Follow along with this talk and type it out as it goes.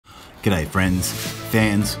G'day friends,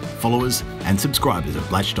 fans, followers and subscribers of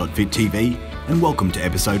blatch.fit TV, and welcome to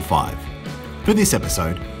episode 5. For this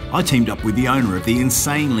episode, I teamed up with the owner of the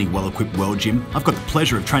insanely well-equipped World Gym I've got the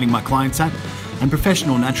pleasure of training my clients at, and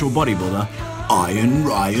professional natural bodybuilder,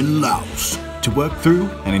 Ryan Laos, to work through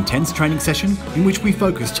an intense training session in which we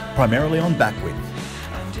focused primarily on back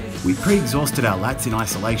width. We pre-exhausted our lats in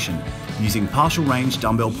isolation using partial range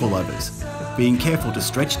dumbbell pullovers, being careful to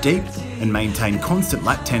stretch deep and maintain constant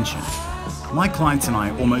lat tension. My clients and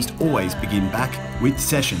I almost always begin back width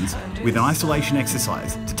sessions with an isolation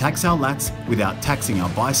exercise to tax our lats without taxing our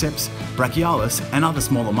biceps, brachialis and other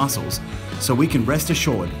smaller muscles, so we can rest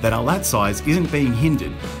assured that our lat size isn't being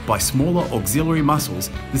hindered by smaller auxiliary muscles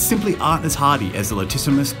that simply aren't as hardy as the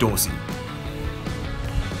latissimus dorsi.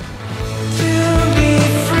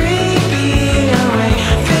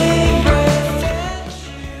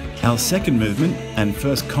 Our second movement and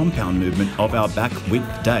first compound movement of our back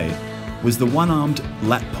width day was the one-armed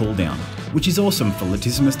lat pull down, which is awesome for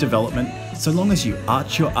latissimus development so long as you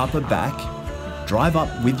arch your upper back, drive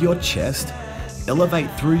up with your chest, elevate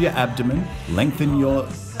through your abdomen, lengthen your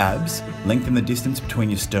abs, lengthen the distance between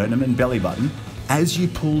your sternum and belly button as you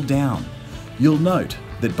pull down. You'll note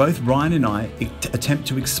that both Ryan and I attempt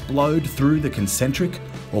to explode through the concentric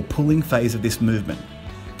or pulling phase of this movement.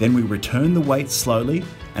 Then we return the weight slowly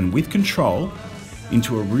and with control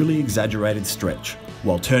into a really exaggerated stretch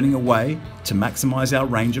while turning away to maximize our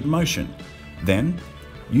range of motion. Then,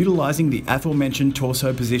 utilizing the aforementioned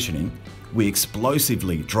torso positioning, we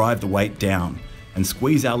explosively drive the weight down and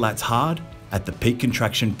squeeze our lats hard at the peak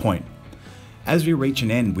contraction point. As we reach an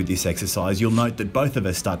end with this exercise, you'll note that both of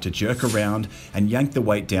us start to jerk around and yank the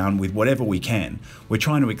weight down with whatever we can. We're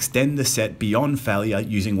trying to extend the set beyond failure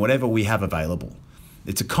using whatever we have available.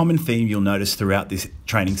 It's a common theme you'll notice throughout this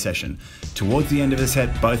training session. Towards the end of the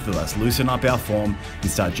set, both of us loosen up our form and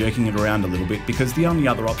start jerking it around a little bit, because the only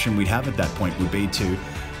other option we'd have at that point would be to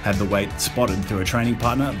have the weight spotted through a training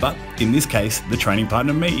partner, but in this case, the training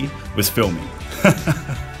partner, me, was filming.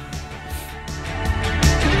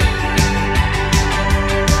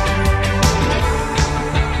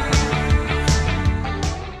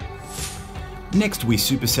 Next, we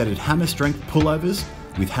supersetted hammer strength pullovers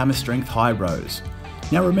with hammer strength high rows.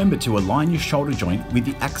 Now remember to align your shoulder joint with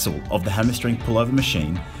the axle of the hammer strength pullover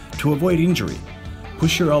machine to avoid injury.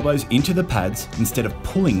 Push your elbows into the pads instead of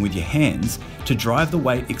pulling with your hands to drive the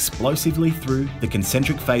weight explosively through the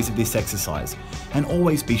concentric phase of this exercise, and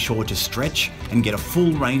always be sure to stretch and get a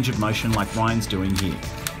full range of motion like Ryan's doing here.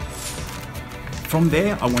 From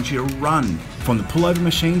there, I want you to run from the pullover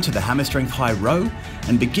machine to the hammer strength high row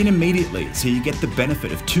and begin immediately so you get the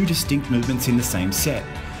benefit of two distinct movements in the same set.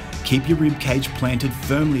 Keep your rib cage planted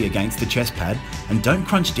firmly against the chest pad and don't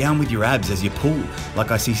crunch down with your abs as you pull,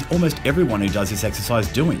 like I see almost everyone who does this exercise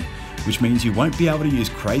doing, which means you won't be able to use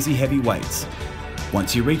crazy heavy weights.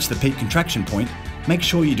 Once you reach the peak contraction point, make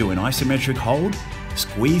sure you do an isometric hold,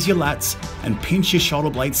 squeeze your lats and pinch your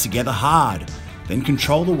shoulder blades together hard. Then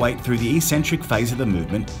control the weight through the eccentric phase of the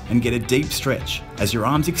movement and get a deep stretch as your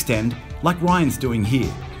arms extend like Ryan's doing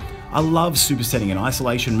here. I love supersetting an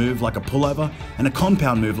isolation move like a pullover and a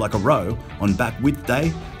compound move like a row on back width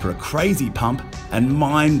day for a crazy pump and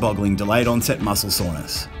mind-boggling delayed onset muscle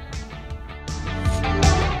soreness.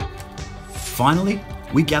 Finally,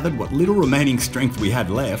 we gathered what little remaining strength we had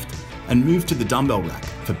left and moved to the dumbbell rack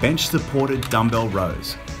for bench-supported dumbbell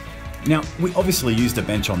rows. Now, we obviously used a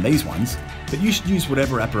bench on these ones, but you should use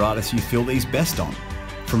whatever apparatus you feel these best on,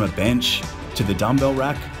 from a bench to the dumbbell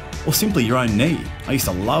rack, or simply your own knee. I used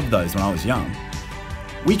to love those when I was young.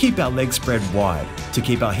 We keep our legs spread wide to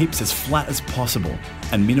keep our hips as flat as possible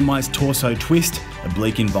and minimise torso twist,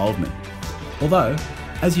 oblique involvement. Although,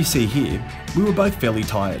 as you see here, we were both fairly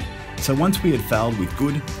tired, so once we had failed with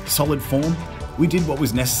good, solid form, we did what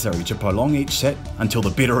was necessary to prolong each set until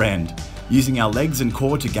the bitter end, using our legs and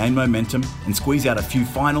core to gain momentum and squeeze out a few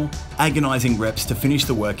final, agonising reps to finish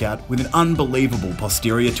the workout with an unbelievable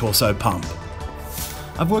posterior torso pump.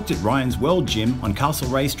 I've worked at Ryan's World Gym on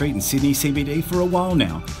Castlereagh Street in Sydney CBD for a while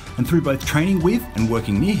now, and through both training with and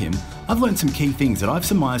working near him, I've learned some key things that I've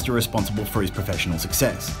surmised are responsible for his professional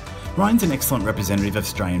success. Ryan's an excellent representative of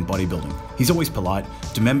Australian bodybuilding. He's always polite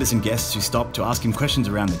to members and guests who stop to ask him questions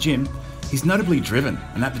around the gym. He's notably driven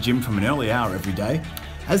and at the gym from an early hour every day.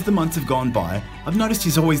 As the months have gone by, I've noticed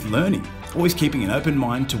he's always learning, always keeping an open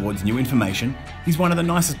mind towards new information. He's one of the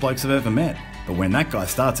nicest blokes I've ever met. But when that guy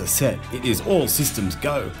starts a set, it is all systems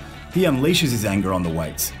go. He unleashes his anger on the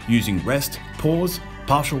weights, using rest, pause,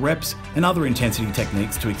 partial reps, and other intensity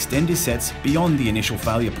techniques to extend his sets beyond the initial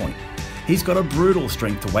failure point. He's got a brutal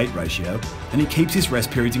strength to weight ratio, and he keeps his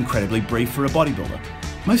rest periods incredibly brief for a bodybuilder.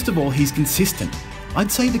 Most of all, he's consistent.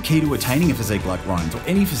 I'd say the key to attaining a physique like Ryan's, or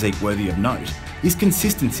any physique worthy of note, is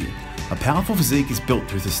consistency. A powerful physique is built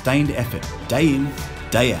through sustained effort, day in,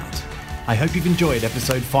 day out. I hope you've enjoyed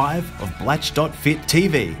episode 5 of blatch.fit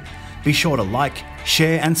TV. Be sure to like,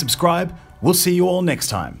 share and subscribe. We'll see you all next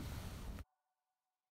time.